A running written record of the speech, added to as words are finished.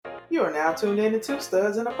You are now tuned in to Two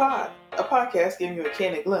Studs in a Pod, a podcast giving you a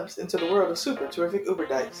candid glimpse into the world of super terrific Uber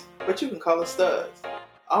dykes, but you can call us studs.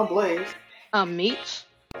 I'm Blaze. I'm Meech.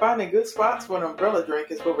 Finding good spots for an umbrella drink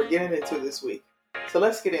is what we're getting into this week. So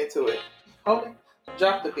let's get into it. Homie,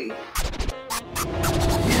 drop the beat.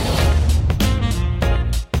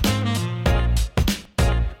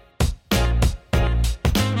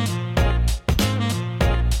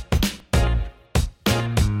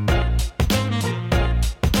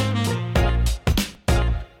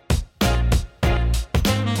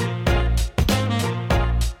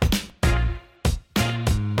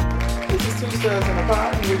 Studs in a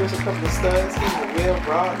pod, and we're just a couple of studs keeping it real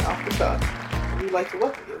raw and off the cuff. We'd like to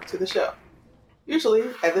welcome you to the show. Usually,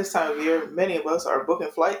 at this time of year, many of us are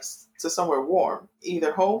booking flights to somewhere warm,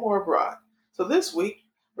 either home or abroad. So this week,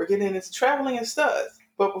 we're getting into traveling as studs.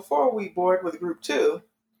 But before we board with group 2,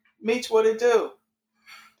 Meech, what it do?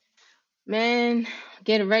 Man,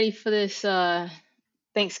 getting ready for this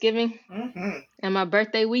Thanksgiving and my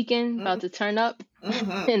birthday weekend, about to turn up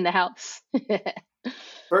in the house.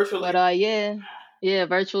 Virtually. But yeah,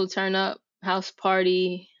 virtual turn up, house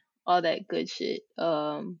party, all that good shit.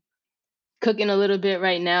 Cooking a little bit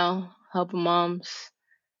right now, helping moms.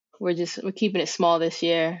 We're keeping it small this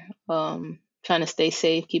year. Trying to stay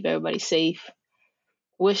safe, keep everybody safe.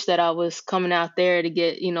 Wish that I was coming out there to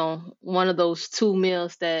get, one of those 2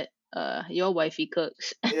 meals that your wifey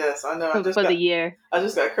cooks. Yes, I know. The year. I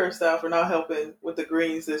just got cursed out for not helping with the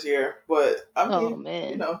greens this year, but I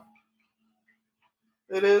mean,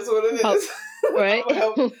 it is what it is. Right?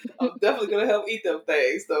 I'm definitely gonna help eat them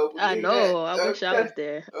things, though. I know. I wish I was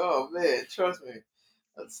there. Oh man, trust me,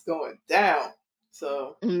 that's going down.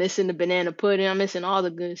 So I'm missing the banana pudding. I'm missing all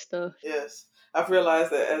the good stuff. Yes, I've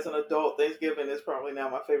realized that as an adult, Thanksgiving is probably now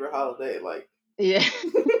my favorite holiday. Like, yeah.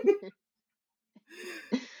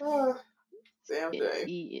 Damn day.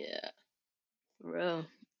 Yeah, for real.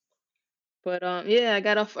 But I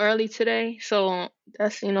got off early today, so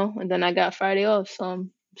that's and then I got Friday off, so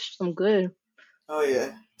I'm good. Oh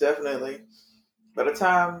yeah, definitely. By the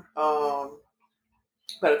time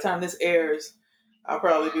this airs, I'll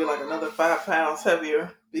probably be like another 5 pounds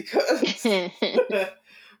heavier because I'm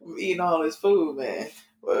eating all this food, man.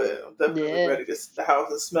 But I'm definitely ready. The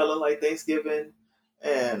house is smelling like Thanksgiving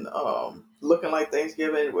and looking like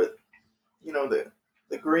Thanksgiving with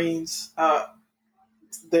the greens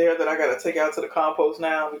there that I got to take out to the compost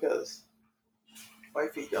now because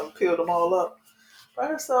wifey done peeled them all up by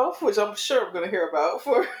herself, which I'm sure I'm going to hear about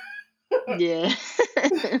for. Yeah.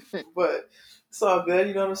 But it's all good,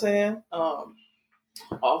 you know what I'm saying?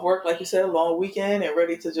 Off work, like you said, long weekend and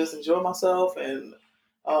ready to just enjoy myself and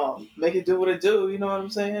make it do what it do, you know what I'm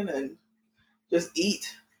saying? And just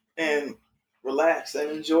eat and relax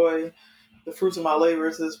and enjoy the fruits of my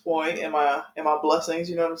labors at this point and my blessings,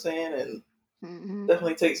 you know what I'm saying? And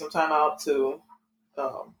definitely take some time out to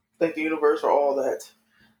thank the universe for all that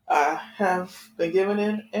I have been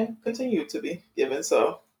given and continue to be given.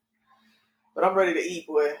 So, but I'm ready to eat,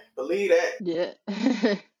 boy. Believe that. Yeah.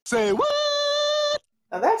 Say what?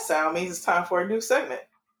 Now that sound means it's time for a new segment.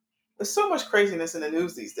 There's so much craziness in the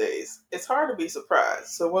news these days. It's hard to be surprised.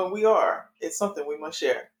 So when we are, it's something we must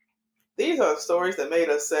share. These are the stories that made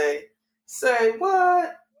us say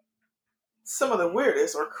what? Some of the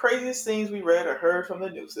weirdest or craziest things we read or heard from the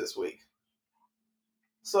news this week.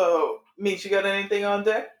 So, Meech, you got anything on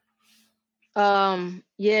deck?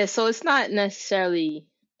 Yeah, so it's not necessarily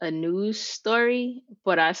a news story,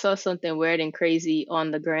 but I saw something weird and crazy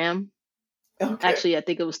on the gram. Okay. Actually, I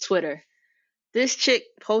think it was Twitter. This chick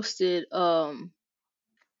posted,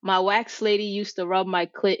 my wax lady used to rub my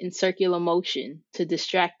clit in circular motion to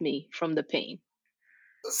distract me from the pain.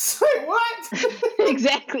 Say what?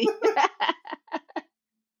 Exactly.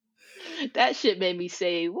 That shit made me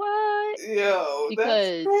say, what? Yo,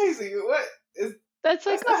 that's crazy. What? That's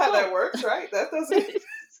not how that works, right? That doesn't...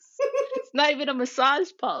 It's not even a massage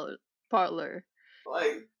parlor.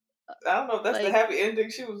 Like, I don't know if that's the happy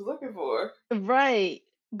ending she was looking for. Right.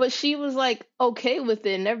 But she was like okay with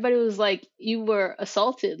it, and everybody was like, you were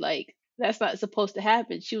assaulted, like that's not supposed to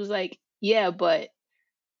happen. She was like, yeah, but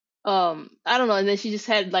I don't know. And then she just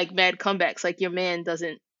had like mad comebacks, like your man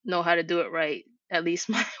doesn't know how to do it right. At least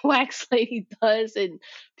my wax lady does. And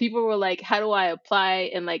people were like, how do I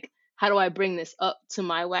apply and like how do I bring this up to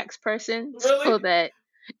my wax person? Really? So that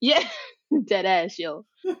dead ass, yo.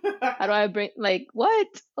 How do I bring, like, what?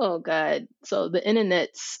 Oh God. So the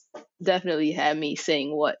internet's definitely had me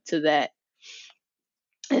saying what to that.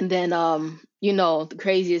 And then the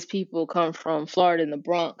craziest people come from Florida and the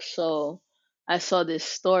Bronx. So I saw this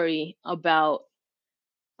story about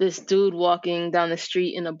this dude walking down the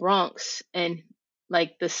street in the Bronx, and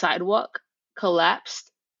like the sidewalk collapsed,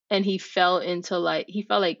 and he fell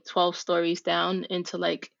like 12 stories down into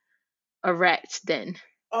like a rat's den.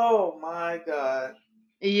 Oh my God.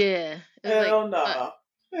 Yeah, it was like Hell no.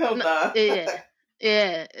 Hell no, no. yeah,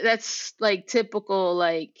 yeah. That's like typical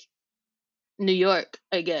like New York,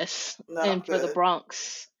 I guess, Not and for the good.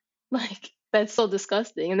 Bronx. Like that's so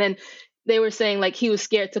disgusting. And then they were saying like he was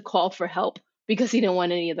scared to call for help because he didn't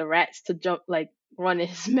want any of the rats to jump like run in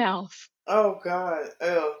his mouth. Oh God.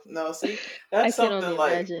 Oh no. See, I that's can something only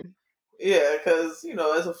like, imagine. yeah, because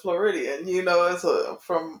as a Floridian, as a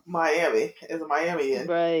from Miami, as a Miamian,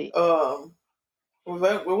 Right. um,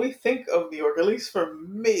 when we think of New York, at least for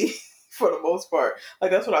me, for the most part,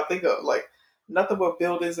 like that's what I think of, like nothing but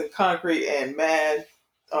buildings and concrete and mad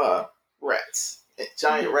uh, rats,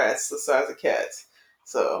 giant Yeah. rats the size of cats.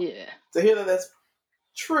 So Yeah. to hear that that's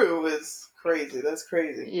true is crazy. That's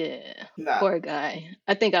crazy. Yeah. Nah. Poor guy.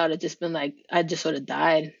 I think I would have just been like, I just would have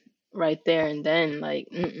died right there and then. Like,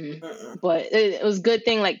 mm-mm. Mm-mm. But it was a good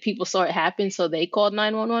thing like people saw it happen, so they called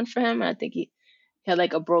 911 for him. I think he had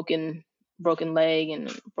like a broken leg and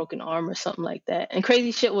a broken arm or something like that. And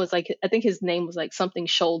crazy shit was like I think his name was like something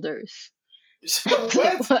Shoulders. I was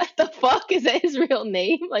like, What? what the fuck is that his real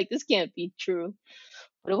name? Like this can't be true.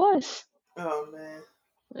 But it was. Oh man.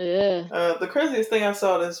 Yeah. The craziest thing I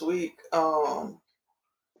saw this week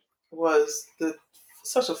was the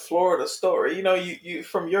such a Florida story. You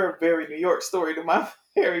from your very New York story to my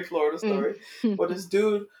very Florida Mm. story. But this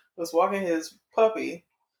dude was walking his puppy,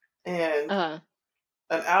 and uh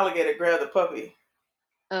an alligator grabbed the puppy,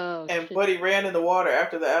 oh and shit. Buddy ran in the water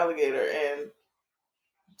after the alligator and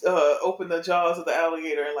opened the jaws of the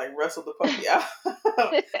alligator and like wrestled the puppy out.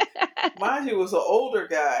 Mind you, it was an older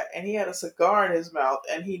guy, and he had a cigar in his mouth,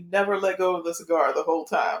 and he never let go of the cigar the whole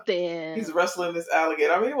time. He's Damn. wrestling this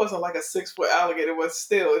alligator. I mean, it wasn't like a 6-foot alligator, but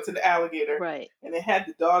still, it's an alligator, Right. and it had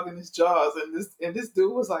the dog in his jaws, and this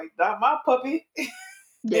dude was like, "Not my puppy," and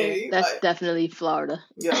Yeah, he that's like, definitely Florida.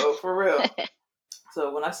 "Yo, for real."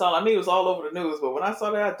 So when I saw, I mean, it was all over the news, but when I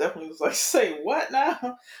saw that, I definitely was like, "Say what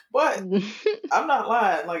now?" But I'm not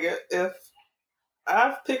lying. Like if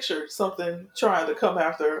I've pictured something trying to come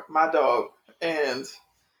after my dog, and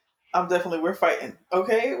we're fighting.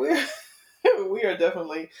 Okay, we are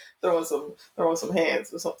definitely throwing some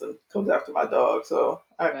hands if something comes after my dog. So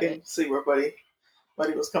I Right. can see where Buddy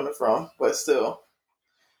was coming from, but still,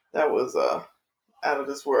 that was out of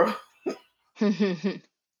this world.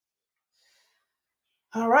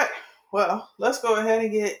 All right, well, let's go ahead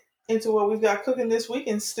and get into what we've got cooking this week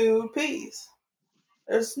in stewed peas.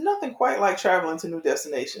 There's nothing quite like traveling to new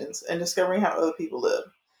destinations and discovering how other people live.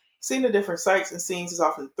 Seeing the different sights and scenes is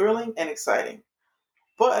often thrilling and exciting.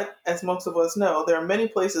 But, as most of us know, there are many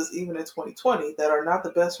places, even in 2020, that are not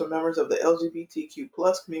the best for members of the LGBTQ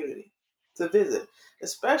plus community to visit,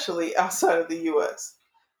 especially outside of the US.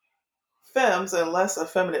 Femmes and less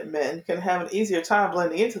effeminate men can have an easier time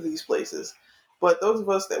blending into these places, but those of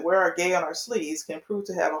us that wear our gay on our sleeves can prove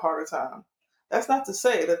to have a harder time. That's not to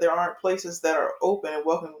say that there aren't places that are open and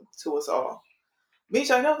welcoming to us all. Meech,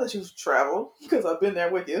 I know that you've traveled because I've been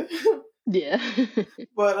there with you. Yeah.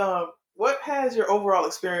 But what has your overall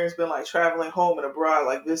experience been like traveling home and abroad,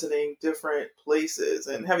 like visiting different places?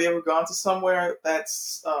 And have you ever gone to somewhere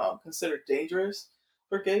that's considered dangerous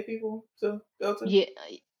for gay people to go to? Yeah.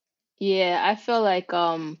 Yeah, I feel like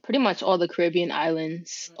pretty much all the Caribbean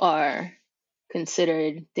islands are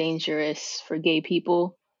considered dangerous for gay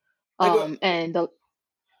people. Like And the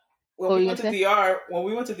when what were we you went gonna to say?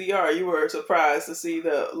 DR, you were surprised to see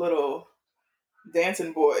the little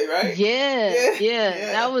dancing boy, right? Yeah, Yeah, yeah,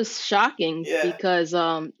 yeah, that was shocking yeah. because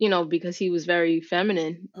because he was very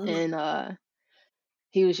feminine Mm-hmm. and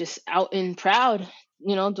he was just out and proud,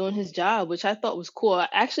 doing his job, which I thought was cool. I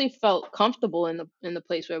actually felt comfortable in the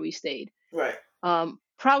place where we stayed. Right,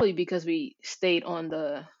 Probably because we stayed on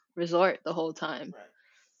the resort the whole time.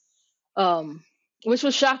 right. Um which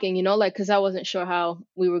was shocking, like cuz I wasn't sure how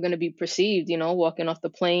we were going to be perceived, walking off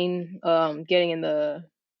the plane, getting in the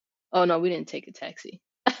Oh no, we didn't take a taxi.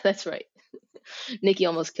 That's right. Nikki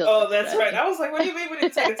almost killed Oh, us that's right. driving. I was like, "What do you mean we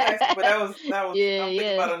didn't take a taxi?" But that was. Yeah, I'm thinking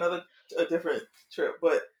yeah. about a different trip.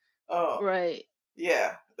 But um, Right.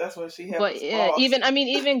 yeah, that's when she had But us yeah, lost.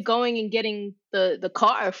 even going and getting the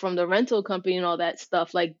car from the rental company and all that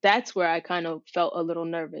stuff, like that's where I kind of felt a little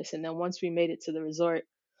nervous. And then once we made it to the resort,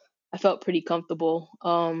 I felt pretty comfortable.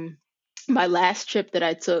 My last trip that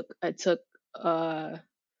I took uh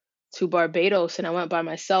to Barbados, and I went by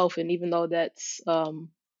myself, and even though that's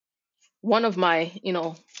one of my,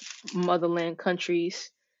 motherland countries,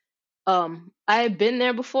 I had been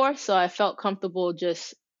there before, so I felt comfortable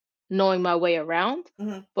just knowing my way around.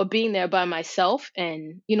 Mhm. But being there by myself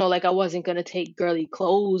and, you know, like I wasn't gonna take girly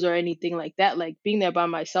clothes or anything like that. Like being there by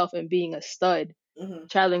myself and being a stud, Mhm.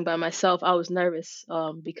 traveling by myself, I was nervous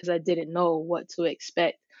because I didn't know what to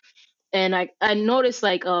expect. And I noticed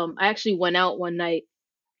like I actually went out one night,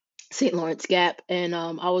 St. Lawrence Gap, and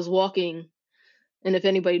I was walking. And if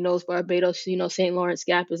anybody knows Barbados, you know St. Lawrence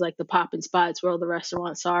Gap is like the popping spots where all the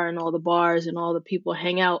restaurants are and all the bars and all the people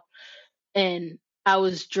hang out. And I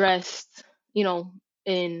was dressed, you know,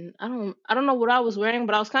 in I don't know what I was wearing,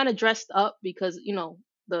 but I was kind of dressed up because, you know,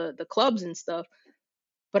 the clubs and stuff.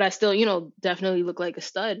 But I still, you know, definitely looked like a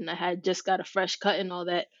stud and I had just got a fresh cut and all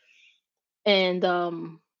that. And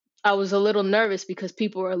I was a little nervous because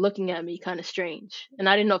people were looking at me kind of strange. And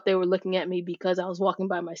I didn't know if they were looking at me because I was walking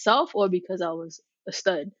by myself or because I was a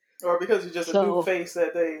stud. Or because you're just a new So face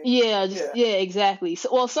that they. yeah, just Yeah. yeah, exactly. So,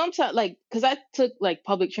 well, sometimes like, cause I took like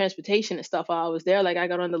public transportation and stuff while I was there. Like, I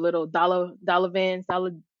got on the little dollar vans,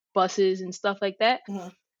 dollar buses, and stuff like that.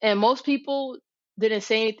 Mhm. And most people didn't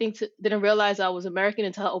say anything didn't realize I was American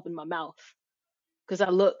until I opened my mouth, cause I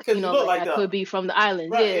look, you Because you know, look like like I them. could be from the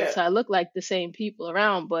islands. Right. Yeah, Yeah. so I look like the same people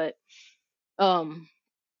around, but um.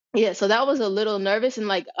 Yeah, so that was a little nervous, and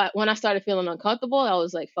like when I started feeling uncomfortable, I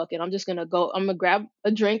was like, "Fuck it, I'm just gonna go. I'm gonna grab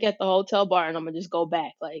a drink at the hotel bar, and I'm gonna just go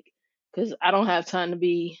back, like, because I don't have time to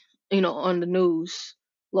be, you know, on the news,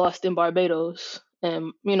 lost in Barbados,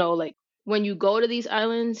 and you know, like when you go to these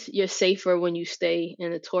islands, you're safer when you stay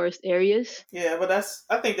in the tourist areas. Yeah. But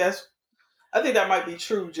I think that might be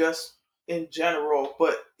true just in general,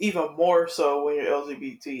 but even more so when you're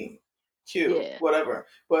LGBTQ, Yeah, whatever.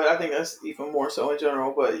 But I think that's even more so in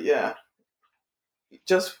general. But yeah,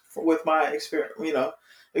 just with my experience,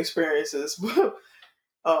 experiences.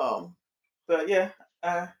 um, but yeah,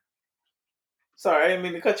 I sorry, I didn't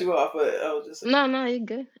mean to cut you off, but I was just no, you're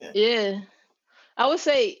good. yeah. Yeah, I would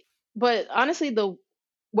say, but honestly, the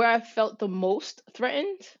where I felt the most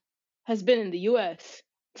threatened has been in the U.S.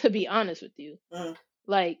 To be honest with you, Mm,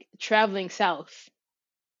 like traveling south,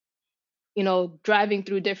 you know, driving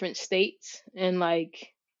through different states and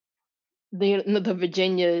like the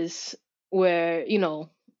Virginias where, you know,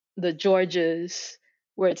 the Georgias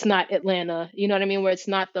where it's not Atlanta, you know what I mean, where it's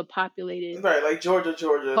not the populated right, like Georgia.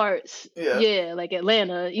 parts. Yeah, Yeah, like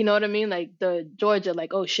Atlanta, you know what I mean? Like the Georgia,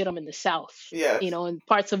 like, oh shit, I'm in the South. You yes, know, and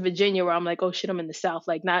parts of Virginia where I'm like, oh shit, I'm in the South.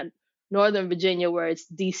 Like not Northern Virginia where it's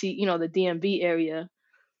DC, you know, the DMV area.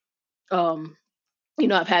 Um, you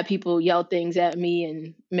know, I've had people yell things at me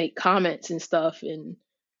and make comments and stuff, and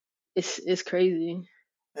it's crazy.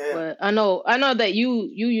 yeah. But I know that you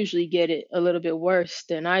usually get it a little bit worse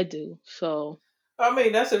than I do. So I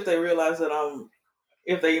mean, that's if they realize that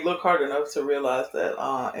if they look hard enough to realize that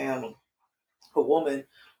I am a woman.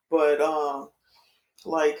 But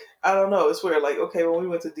like I don't know, it's weird. Like okay, when we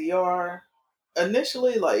went to DR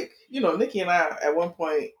initially, like Nikki and I at one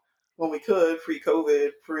point when we could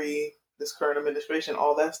pre-COVID, pre this current administration,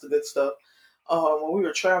 all that's the good stuff. When we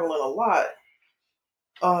were traveling a lot,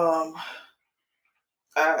 um,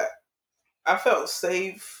 I I felt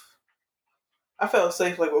safe. I felt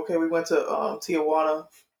safe. Like okay, we went to Tijuana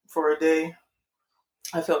for a day.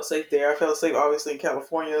 I felt safe there. I felt safe, obviously, in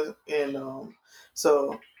California, and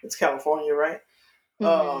so it's California, right? mhm.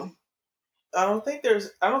 Um, I don't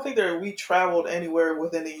think there we traveled anywhere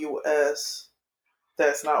within the U.S.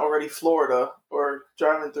 that's not already Florida or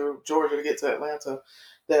driving through Georgia to get to Atlanta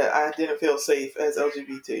that I didn't feel safe as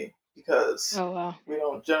LGBT because Oh wow. we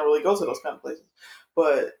don't generally go to those kind of places.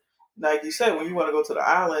 But like you said, when you want to go to the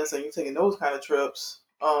islands and you're taking those kind of trips,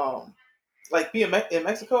 like being in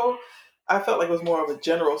Mexico, I felt like it was more of a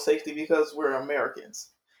general safety because we're Americans.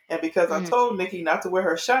 And because I Mhm. told Nikki not to wear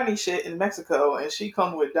her shiny shit in Mexico, and she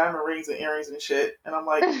come with diamond rings and earrings and shit, and I'm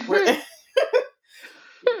like,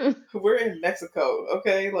 we're in Mexico,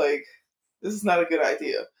 okay? Like this is not a good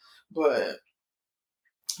idea, but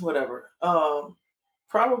whatever.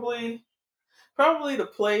 Probably, probably the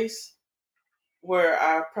place where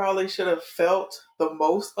I probably should have felt the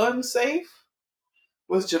most unsafe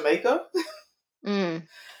was Jamaica, mm.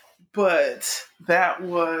 but that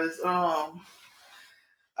was, I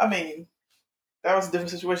mean, that was a different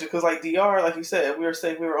situation because like DR, like you said, we were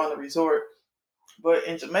safe. We were on the resort, but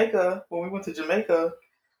in Jamaica, when we went to Jamaica,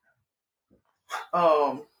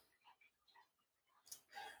 um,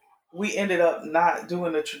 we ended up not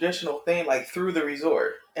doing the traditional thing like through the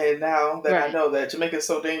resort. And now that I Right. know that Jamaica is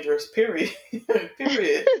so dangerous, period,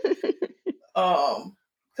 period.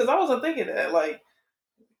 Because I wasn't thinking that. Like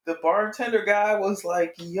the bartender guy was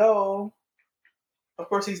like, "Yo," of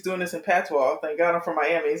course he's doing this in patois. Thank God I'm from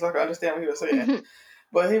Miami, so I can understand what he was saying. Mhm.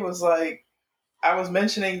 But he was like, I was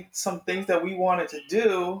mentioning some things that we wanted to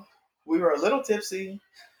do, We were a little tipsy.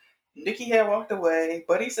 Nikki had walked away.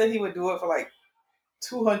 Buddy said he would do it for like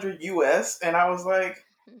 200 US. And I was like,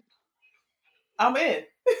 I'm in.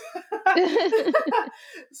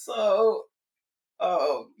 So,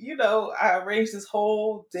 I arranged this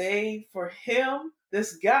whole day for him,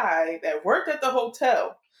 this guy that worked at the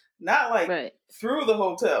hotel, not like right. through the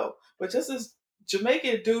hotel, but just this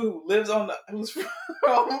Jamaican dude who lives who's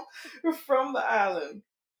from the island,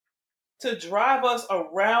 to drive us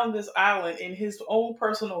around this island in his own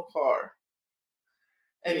personal car.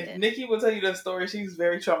 And Yeah. if Nikki will tell you that story, she's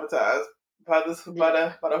very traumatized by this by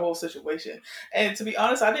the whole situation. And to be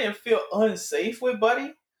honest, I didn't feel unsafe with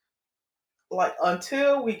Buddy like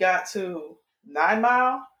until we got to 9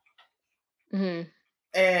 Mile, Mm-hmm.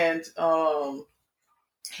 and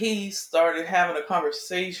he started having a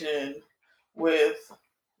conversation with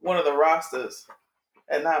one of the Rastas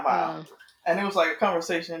at 9 Mile. And it was like a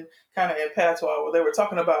conversation kind of in patois where they were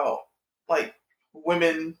talking about like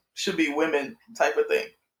women should be women type of thing.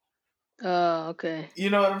 Oh, okay. You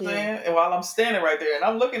know what I'm saying? And while I'm standing right there and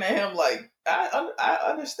I'm looking at him like, I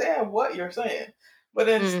understand what you're saying. But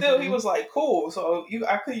then still he was like, cool. So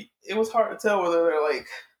it was hard to tell whether they're like,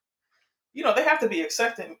 they have to be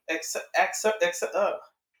accepting, I'm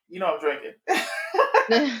drinking.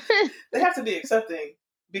 They have to be accepting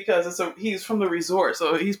because he's from the resort.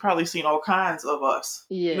 So he's probably seen all kinds of us.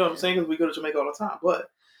 Yeah. You know what I'm saying? Because we go to Jamaica all the time. But,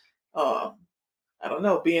 I don't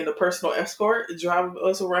know, being the personal escort, driving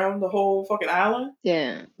us around the whole fucking island.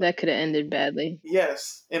 Yeah, that could have ended badly.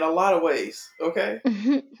 Yes, in a lot of ways. Okay.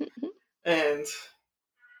 And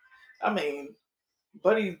I mean,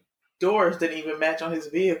 Buddy's doors didn't even match on his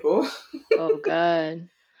vehicle. Oh God.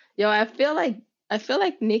 Yo, I feel like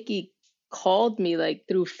Nikki called me like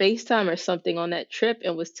through FaceTime or something on that trip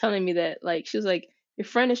and was telling me that like she was like, your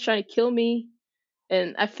friend is trying to kill me.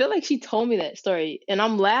 And I feel like she told me that story and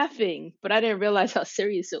I'm laughing, but I didn't realize how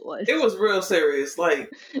serious it was. It was real serious. Like,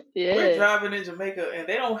 yeah. We're driving in Jamaica and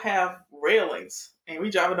they don't have railings. And we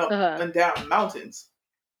driving up and down mountains.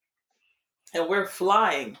 And we're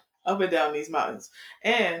flying up and down these mountains.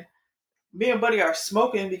 And me and Buddy are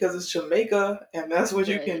smoking because it's Jamaica and that's what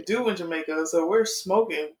you can do in Jamaica. So we're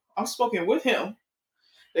smoking. I'm smoking with him.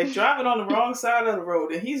 They're driving on the wrong side of the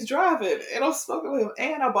road and he's driving and I'm smoking with him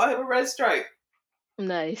and I bought him a red stripe.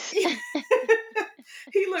 Nice. He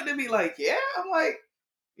looked at me like, yeah. I'm like,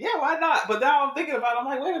 yeah, why not? But now I'm thinking about it. I'm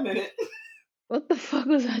like, wait a minute. What the fuck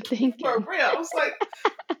was I thinking? For real. I was like,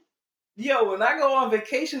 yo, when I go on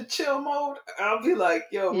vacation chill mode, I'll be like,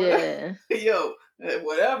 yo, whatever. Yo,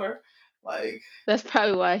 whatever. Like, that's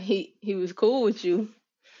probably why he was cool with you.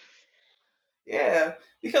 Yeah,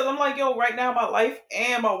 because I'm like, yo, right now my life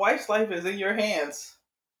and my wife's life is in your hands.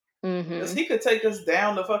 Because he could take us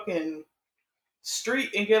down the fucking street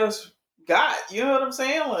and get us got. You know what I'm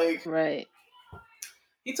saying? Like, right.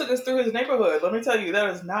 He took us through his neighborhood. Let me tell you,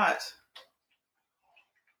 that is not.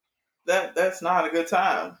 That's not a good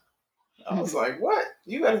time. I was like, what?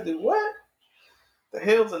 You got to do what? The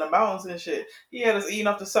hills and the mountains and shit. He had us eating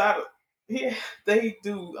off the side of. They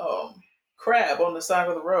do crab on the side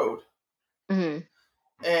of the road. And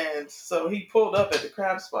so he pulled up at the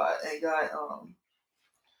crab spot and got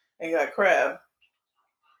crab.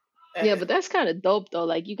 And yeah, but that's kind of dope though.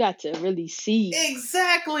 Like you got to really see.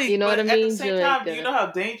 Exactly. You know but what I mean? At the same time, you know how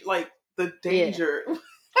the danger. Yeah.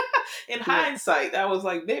 In hindsight, I was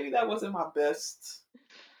like, maybe that wasn't my best.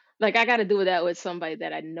 Like I got to do that with somebody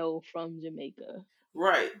that I know from Jamaica.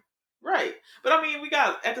 Right. But I mean,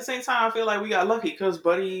 at the same time, I feel like we got lucky because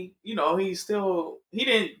Buddy, he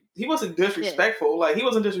wasn't disrespectful. Like he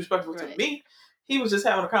wasn't disrespectful to me. He was just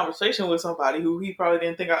having a conversation with somebody who he probably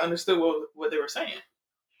didn't think I understood what they were saying.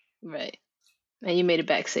 Right. And you made it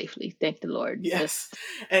back safely. Thank the Lord. Yes.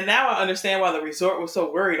 And now I understand why the resort was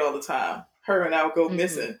so worried all the time. Her and I would go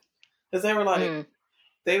missing. Because they were like,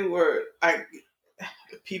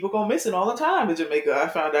 people go missing all the time in Jamaica. I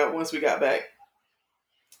found out once we got back.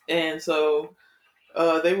 And so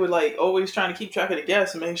they were like always trying to keep track of the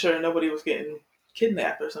guests and make sure nobody was getting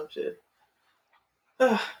kidnapped or some shit.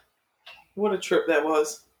 What a trip that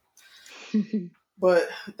was. But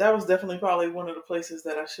that was definitely probably one of the places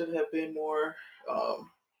that I should have been more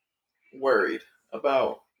worried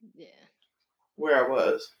about where I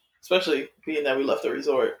was. Especially being that we left the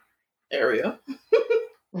resort area.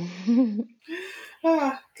 Good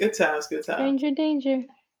times. Danger.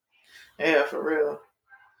 Yeah, for real.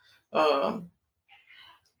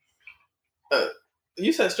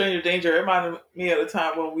 You said stranger danger. It reminded me of the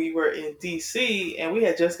time when we were in DC and we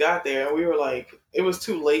had just got there and we were like, it was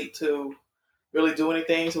too late to really do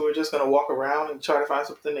anything, so we were just going to walk around and try to find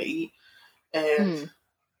something to eat. And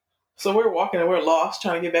So we're walking and we're lost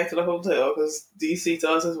trying to get back to the hotel because DC to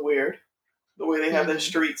us is weird the way they have their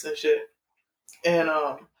streets and shit. And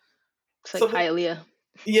It's like so Hialeah.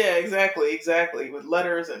 yeah, exactly, with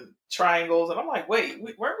letters and triangles, and I'm like, wait,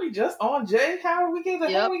 weren't we just on J? How did we get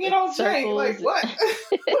on J? Like what?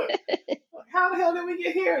 How the hell did we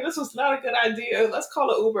get here? This was not a good idea. Let's call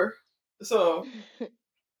an Uber. So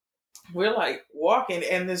we're like walking,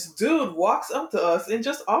 and this dude walks up to us and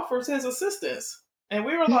just offers his assistance, and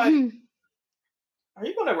we were like, "Are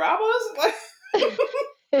you gonna rob us?"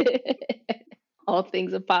 Like, all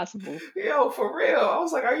things are possible. Yo, for real. I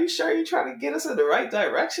was like, "Are you sure you're trying to get us in the right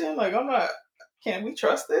direction?" Like, I'm not. Can we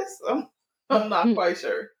trust this? I'm not quite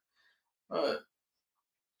sure.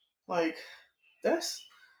 Like, that's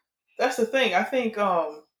the thing. I think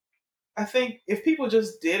if people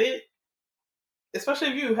just did it, especially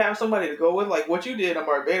if you have somebody to go with, like what you did in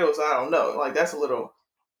Barbados, I don't know. Like that's a little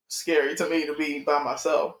scary to me to be by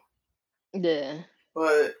myself. Yeah.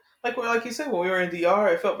 But like you said, when we were in DR,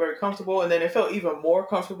 it felt very comfortable, and then it felt even more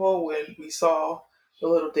comfortable when we saw the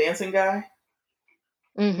little dancing guy.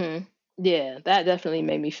 Mhm. Yeah, that definitely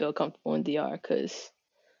made me feel comfortable in DR because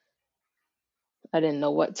I didn't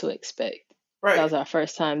know what to expect. Right. That was our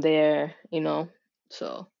first time there,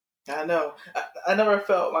 so. I know. I never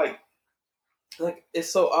felt like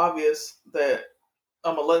it's so obvious that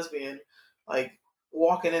I'm a lesbian. Like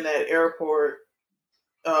walking in that airport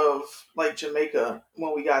of like Jamaica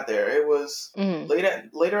when we got there, it was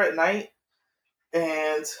later at night,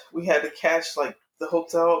 and we had to catch like the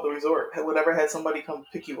hotel, the resort, whatever had somebody come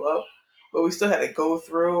pick you up, but we still had to go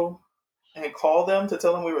through and call them to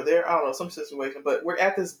tell them we were there. I don't know, some situation, but we're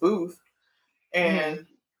at this booth, and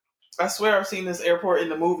I swear I've seen this airport in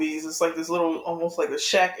the movies. It's like this little, almost like a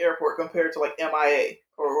shack airport compared to like MIA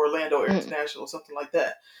or Orlando International, something like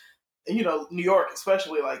that. And, New York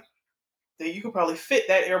especially, like you could probably fit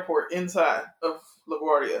that airport inside of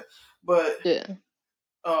LaGuardia. But yeah.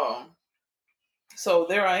 So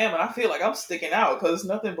there I am, and I feel like I'm sticking out because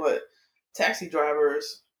nothing but taxi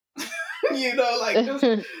drivers, like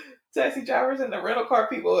just taxi drivers and the rental car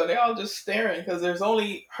people, and they're all just staring because there's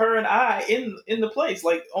only her and I in the place.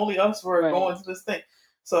 Like only us were going to this thing.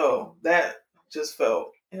 So that just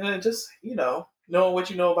felt, and then just knowing what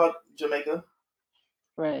you know about Jamaica,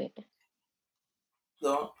 right?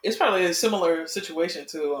 So it's probably a similar situation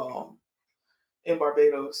to in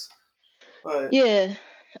Barbados, but yeah,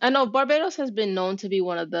 I know Barbados has been known to be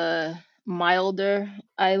one of the milder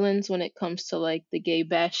islands when it comes to like the gay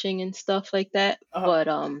bashing and stuff like that. But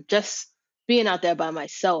just being out there by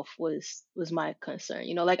myself was my concern.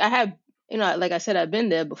 Like I have, like I said, I've been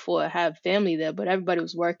there before. I have family there, but everybody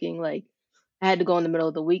was working. Like I had to go in the middle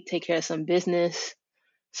of the week, take care of some business.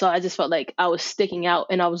 So I just felt like I was sticking out,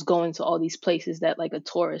 and I was going to all these places that like a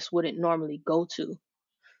tourist wouldn't normally go to.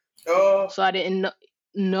 So I didn't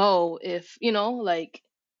know if, like,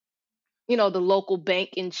 the local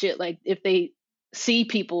bank and shit, like if they see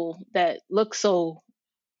people that look so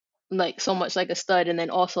much like a stud and then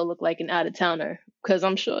also look like an out of towner. Cause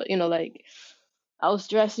I'm sure, like I was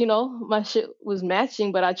dressed, my shit was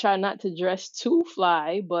matching, but I try not to dress too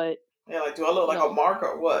fly, but yeah, like do I look like a mark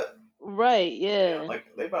or what? Right, yeah. Like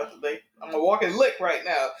I'm a walking lick right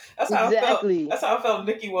now. That's how I felt. That's how I felt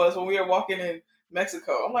Nikki was when we were walking in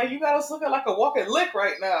Mexico. I'm like, you got us looking like a walking lick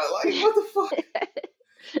right now. Like, what the fuck?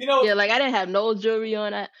 Yeah, like I didn't have no jewelry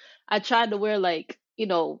on. I tried to wear like,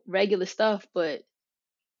 regular stuff, but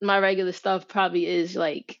my regular stuff probably is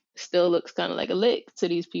like still looks kind of like a lick to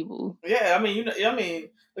these people. Yeah, I mean,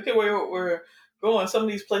 look at where we're going. Some of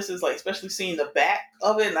these places, like especially seeing the back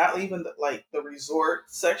of it, not even like the resort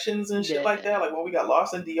sections and shit like that. Like when we got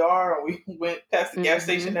lost in DR and we went past the gas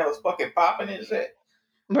station that was fucking popping and shit.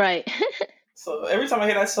 Right. So every time I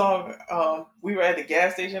hear that song, we were at the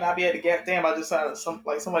gas station. I'd be at the gas. Damn, I just sounded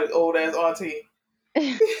somebody's old ass auntie.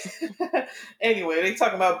 Anyway, they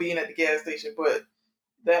talking about being at the gas station, but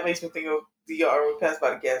that makes me think of DR. We passed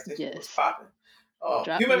by the gas station. It was popping.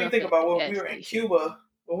 You made me think about when we were in Cuba.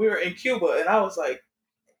 When we were in Cuba, and I was like,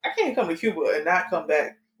 I can't come to Cuba and not come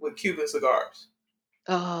back with Cuban cigars.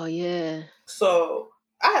 Oh yeah. So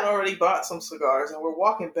I had already bought some cigars, and we're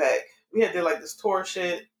walking back. We had did like this tour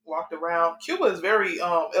shit, walked around. Cuba is very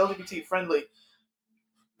LGBT friendly.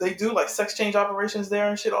 They do like sex change operations there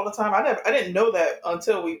and shit all the time. I didn't know that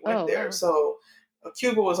until we went there. Wow. So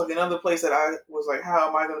Cuba was like another place that I was like, how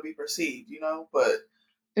am I going to be perceived, But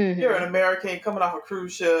you're an American coming off a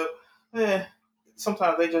cruise ship.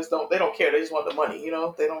 Sometimes they don't care. They just want the money,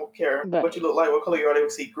 They don't care what you look like, what color you are. They will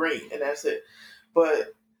see green, and that's it.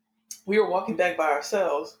 But we were walking back by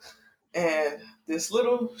ourselves, and this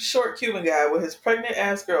little short Cuban guy with his pregnant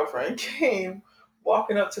ass girlfriend came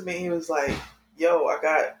walking up to me, he was like, "Yo, I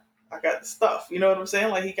got the stuff." You know what I'm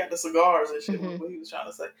saying? Like he got the cigars and shit. Was Mhm. what he was trying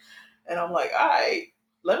to say. And I'm like, "All right,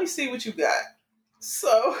 let me see what you got."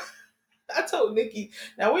 So I told Nikki.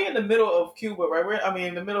 Now we're in the middle of Cuba, right?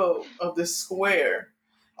 In the middle of this square,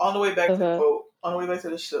 on the way back to the Uh-huh. boat, on the way back to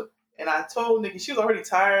the ship. And I told Nikki, she was already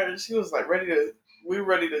tired. She was like ready to. We were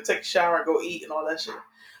ready to take a shower and go eat and all that shit.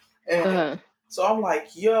 And Uh-huh. so I'm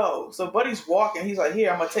like, yo. So Buddy's walking. He's like,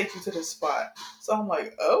 here, I'm gonna take you to this spot. So I'm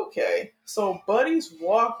like, okay. So Buddy's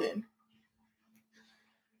walking,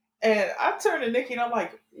 and I turn to Nikki and I'm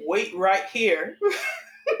like, wait right here.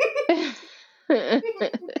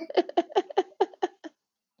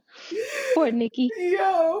 Poor Nikki.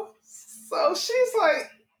 Yo. So she's like,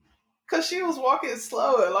 cause she was walking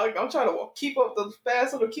slower. Like I'm trying to keep up the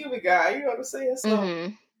fast of the Cuban guy. You know what I'm saying? So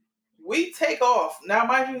Mhm. we take off. Now,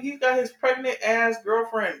 mind you, he's got his pregnant ass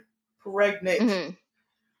girlfriend pregnant. Mhm.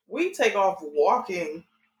 We take off walking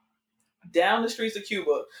down the streets of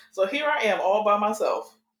Cuba. So here I am all by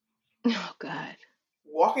myself, Oh God.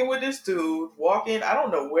 walking with this dude, walking. I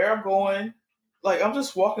don't know where I'm going. Like, I'm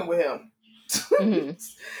just walking with him. Mhm.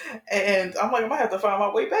 And I'm like, I might have to find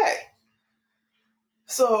my way back.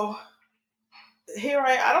 So here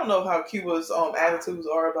I don't know how Cuba's attitudes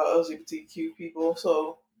are about LGBTQ people.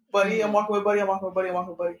 So, Buddy, I'm walking with Buddy, I'm walking with Buddy, I'm walking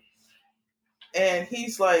with Buddy. And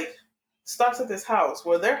he's like, stops at this house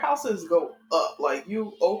where their houses go up. Like,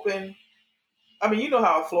 you open, I mean, you know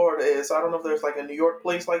how Florida is. So I don't know if there's like a New York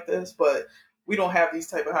place like this, but we don't have these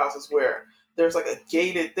type of houses where there's like a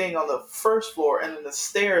gated thing on the first floor, and then the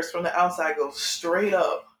stairs from the outside go straight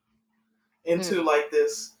up into like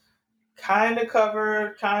this kind of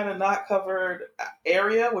covered, kind of not covered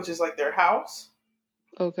area, which is like their house.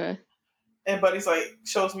 Okay. And Buddy's like,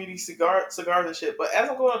 shows me these cigars and shit. But as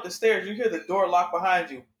I'm going up the stairs, you hear the door lock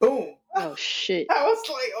behind you. Boom. Oh shit. I was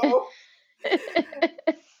like, oh.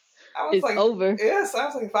 I was It's like, over. yes. I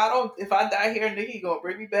was like, if I die here, Nikki gonna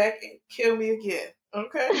bring me back and kill me again.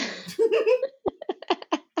 Okay.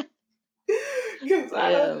 Because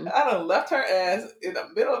I done left her ass in the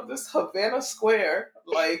middle of this Havana Square.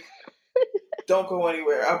 Like, don't go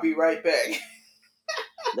anywhere. I'll be right back.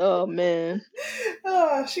 Oh man.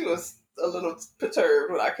 She was a little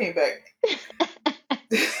perturbed when I came back.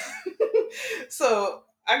 So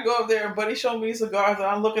I go up there and Buddy showed me these cigars, and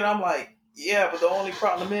I'm looking. I'm like, yeah, but the only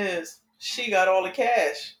problem is she got all the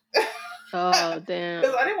cash. Oh damn.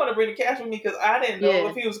 Because I didn't want to bring the cash with me because I didn't know Yeah.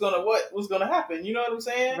 if he was what was gonna happen. You know what I'm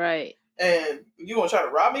saying? Right. And you gonna try to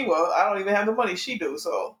rob me? Well, I don't even have the money. She do,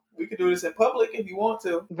 so we could do this in public if you want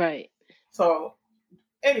to. Right. So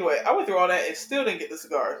anyway, I went through all that and still didn't get the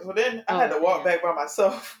cigars. So then I had to walk back by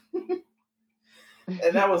myself,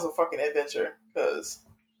 and that was a fucking adventure because.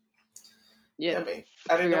 Yeah. I mean,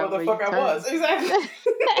 I didn't know where the fuck I was. Exactly.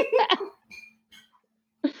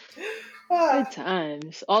 Good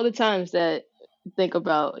times. All the times that you think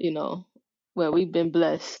about, where we've been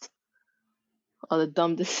blessed. All the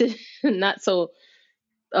dumb decisions, not so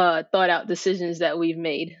thought out decisions that we've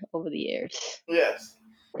made over the years. Yes.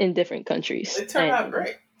 In different countries. It turned out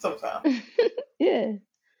great sometimes. Yeah.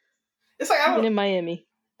 It's like even in Miami.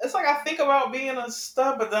 It's like I think about being a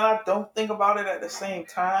stud, but then I don't think about it at the same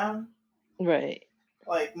time. Right.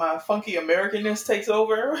 Like my funky Americanness takes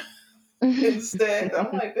over instead.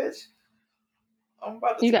 I'm like, bitch, I'm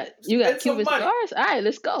about to. You got Cuban cigars? All right,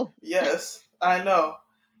 let's go. Yes, I know.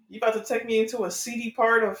 You about to take me into a seedy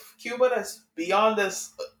part of Cuba that's beyond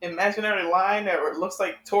this imaginary line that looks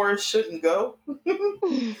like tourists shouldn't go?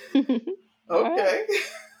 Okay.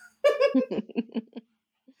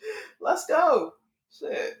 Let's go.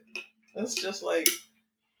 Shit. It's just like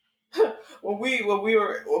when we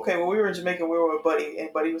were in Jamaica, we were with Buddy,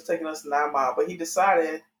 and Buddy was taking us to 9 Mile, but he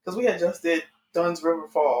decided, because we had just did Dunn's River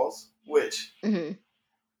Falls, which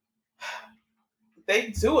they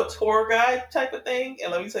do a tour guide type of thing,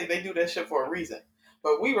 and let me tell you, they do that shit for a reason.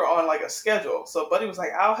 But we were on like a schedule, so Buddy was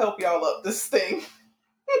like, I'll help y'all up this thing.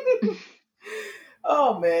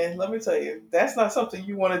 Oh man, let me tell you, that's not something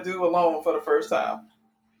you want to do alone for the first time.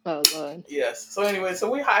 Oh God. Yes. So anyway, so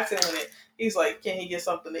we hightailing it. He's like, can he get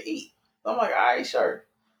something to eat? I'm like, all right, sure.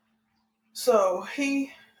 So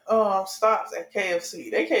he stops at KFC.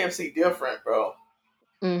 They KFC different, bro.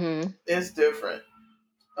 It's different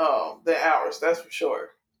than ours, that's for sure.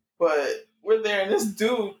 But we're there, and this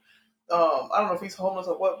dude, I don't know if he's homeless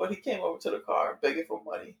or what, but he came over to the car begging for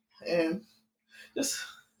money, and it's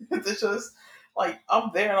just like I'm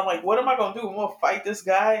there, and I'm like, what am I gonna do? I'm gonna fight this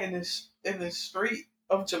guy in this street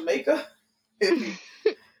of Jamaica?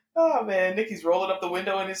 Oh man, Nikki's rolling up the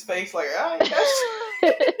window in his face like, I ain't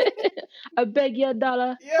got I beg your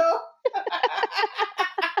dollar. Yo.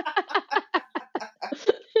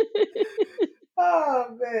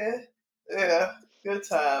 Oh man, yeah, good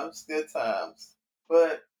times, good times.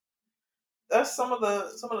 But that's some of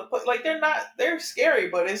the like they're scary,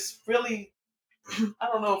 but it's really I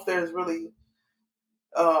don't know if there's really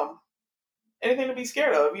um anything to be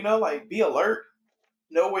scared of. You know, like be alert,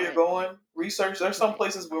 know where you're Right. going, research. There's some Right.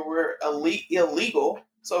 places where we're illegal.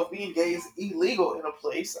 So if being gay is illegal in a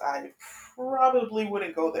place, I probably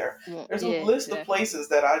wouldn't go there. Well, There's a yeah, list of exactly. places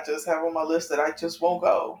that I just have on my list that I just won't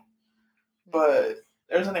go. Hmm. But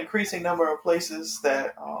there's an increasing number of places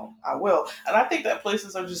that I will. And I think that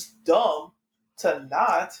places are just dumb to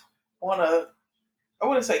not want to, I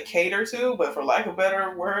wouldn't say cater to, but for lack of a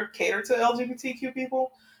better word, cater to LGBTQ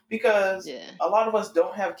people because Yeah. a lot of us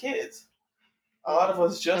don't have kids. A lot Yeah. of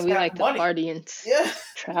us And just we have like to money. party and Yeah,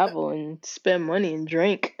 travel and spend money and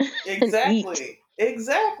drink and eat. exactly.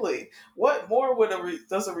 Exactly. What more would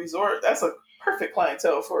does a resort? That's a perfect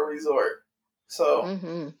clientele for a resort. So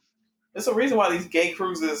Hmm. it's a reason why these gay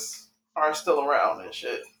cruises are still around and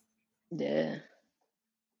shit. Yeah.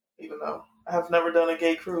 Even though I have never done a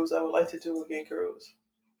gay cruise, I would like to do a gay cruise.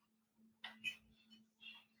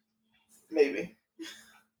 Maybe.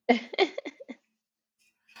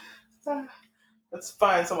 Let's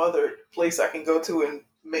find some other place I can go to and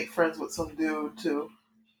make friends with some dude to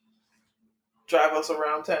drive us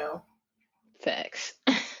around town. Facts.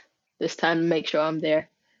 This time to make sure I'm there.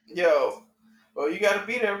 Yo, well, you gotta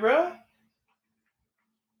be there, bro.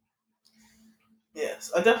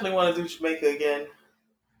 Yes, I definitely want to do Jamaica again.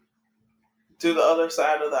 Do the other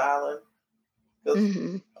side of the island. 'Cause,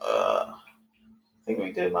 Hmm. I think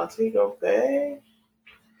we did Montego Bay.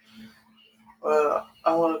 But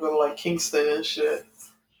I want to go to like Kingston and shit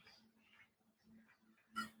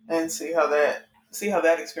and see how that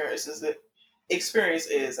experience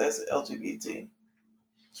is as an LGBTQ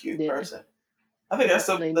Yeah. person. I think that's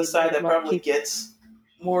Definitely the need to side hit that him up. probably gets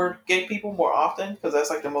more gay people more often because that's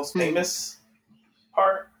like the most Mm. famous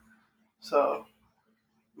part. So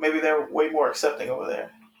maybe they're way more accepting over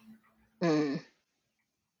there. Mm.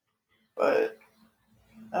 But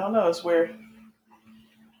I don't know. It's weird.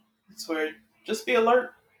 It's weird. Just be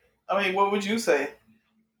alert. I mean, what would you say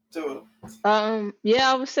to?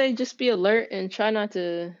 Yeah, I would say just be alert and try not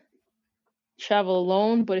to travel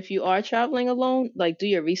alone. But if you are traveling alone, like do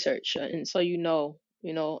your research and so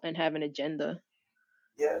and have an agenda.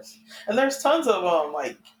 Yes, and there's tons of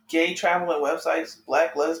like gay traveling websites,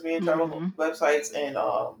 black lesbian travel Hmm. websites, and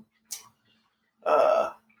uh,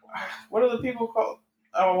 what are the people called?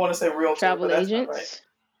 I don't want to say realtor, but Travel that's not right. agents.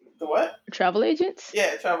 The what? Travel agents.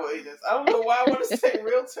 Yeah, travel agents. I don't know why I want to say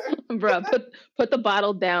realtor. Bruh, put the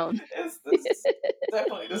bottle down. It's this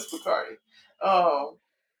definitely this Bacardi. Um,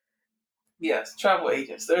 yes, travel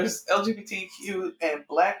agents. There's LGBTQ and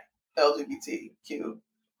Black LGBTQ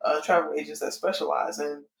travel agents that specialize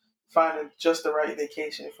in finding just the right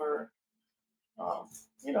vacation for um,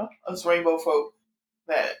 us rainbow folk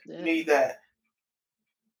that Yeah. need that.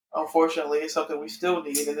 Unfortunately, it's something we still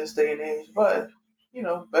need in this day and age. But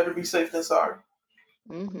better be safe than sorry.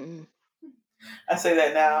 Hmm. I say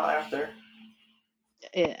that now after.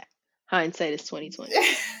 Yeah. Hindsight is 2020.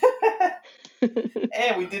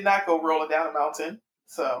 And we did not go rolling down a mountain,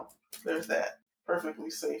 so there's that. Perfectly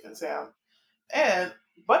safe and sound. And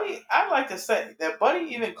Buddy, I'd like to say that Buddy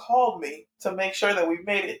even called me to make sure that we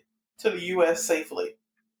made it to the U.S. safely.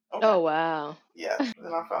 Okay. Oh wow. Yeah.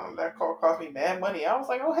 Then I found that call cost me mad money. I was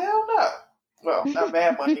like, oh hell no. Well, not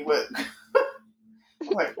mad money, but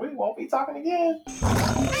I'm like, we won't be talking again.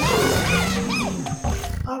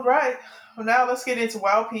 All right. Well, now let's get into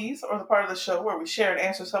Wild Peas, or the part of the show where we share and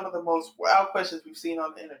answer some of the most wild questions we've seen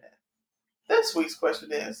on the internet. This week's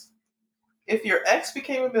question is: if your ex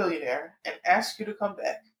became a millionaire and asked you to come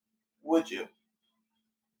back, would you?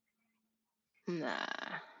 Nah.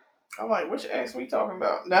 I'm like, which ex we talking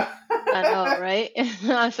about? Nah. I know, right?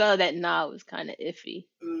 I saw that nah was kind of iffy.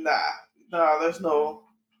 Nah, there's no,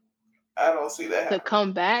 I don't see that To happening.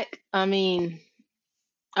 come back, I mean,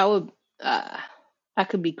 I would, I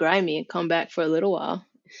could be grimy and come back for a little while,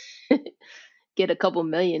 get a couple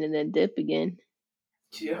million, and then dip again.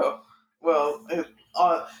 Yo, well,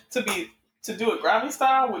 to be to do it Grammy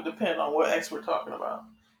style would depend on what ex we're talking about.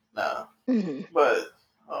 Nah, Hmm. but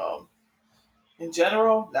in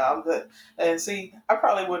general, nah, I'm good. And see, I would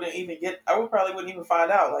probably wouldn't even find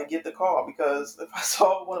out, like get the call because if I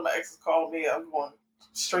saw one of my exes call me, I'm going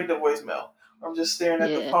straight to voicemail. I'm just staring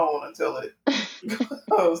at the Yeah. phone until it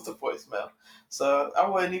goes to voicemail. So I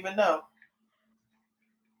wouldn't even know.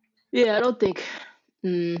 Yeah, I don't think.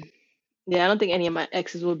 Mm, yeah, I don't think any of my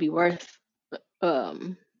exes um would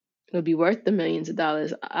be worth the millions of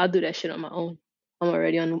dollars. I'll do that shit on my own. I'm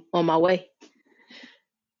already on my way.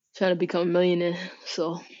 trying to become a millionaire.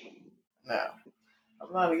 So Now,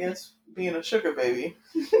 I'm not against being a sugar baby,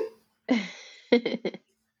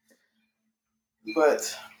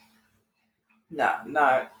 but not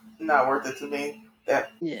worth it to me.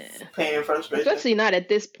 That yeah, pain and frustration. especially not at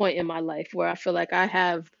this point in my life where I feel like I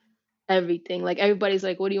have everything. Like everybody's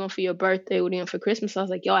like, "What do you want for your birthday? What do you want for Christmas?" I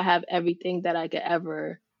was like, "Yo, I have everything that I could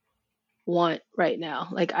ever want right now.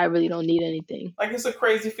 Like I really don't need anything." Like it's a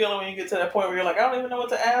crazy feeling when you get to that point where you're like, I don't even know what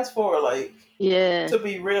to ask for. Like, Yeah, to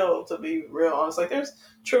be real honest, like there's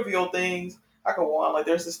trivial things I could want. Like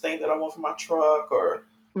there's this thing that I want for my truck, or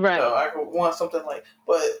right. I could want something like.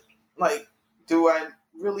 But like, do I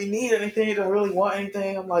really need anything? Do I really want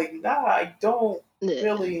anything? I'm like, nah, I don't Yeah.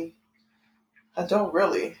 really. I don't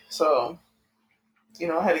really. So,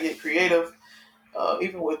 I had to get creative,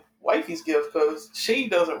 even with wifey's gift, because she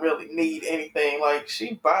doesn't really need anything. Like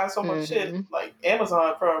she buys so much shit. Like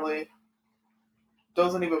Amazon probably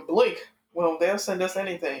doesn't even blink when they'll send us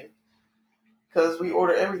anything, because we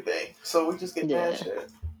order everything, so we just get mad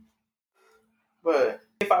shit. But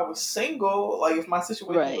if I was single, like if my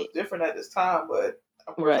situation was different at this time, but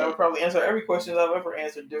of course I would probably answer every question I've ever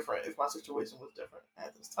answered different if my situation was different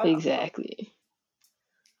at this time. Exactly.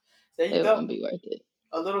 There you go. It won't be worth it.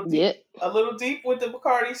 A little deep with the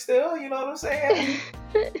Bacardi still, you know what I'm saying?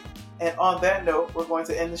 And on that note, we're going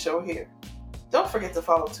to end the show here. Don't forget to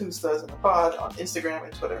follow Two Studs in the Pod on Instagram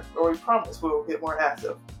and Twitter, where we promise we will get more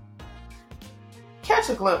active. Catch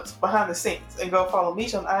a glimpse behind the scenes and go follow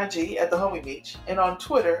Meech on IG at the Homie Meech and on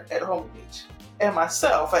Twitter at Homie Meech, and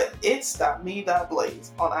myself at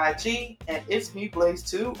its.me.blaze on IG and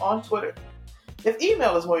itsmeblaze2 on Twitter. If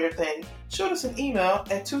email is more your thing, shoot us an email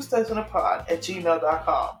at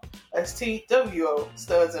twostudsinapod@gmail.com. That's TWO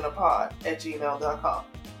studsinapod@gmail.com.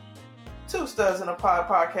 Two Studs in a Pod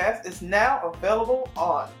podcast is now available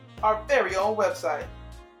on our very own website.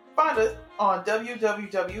 Find us on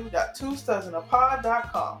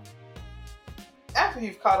www.twostudsinapod.com. After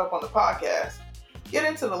you've caught up on the podcast, get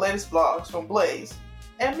into the latest blogs from Blaze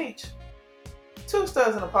and Meech. Two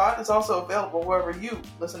Studs in a Pod is also available wherever you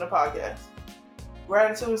listen to podcasts.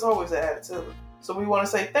 Gratitude is always an attitude, so we want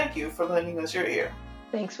to say thank you for lending us your ear.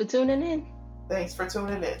 Thanks for tuning in. Thanks for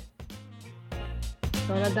tuning in.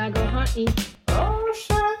 Gonna go hunting. Oh,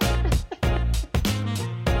 shit.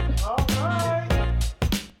 All right.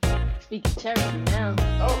 Speaking Cherokee now.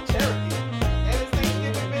 Oh, Cherokee.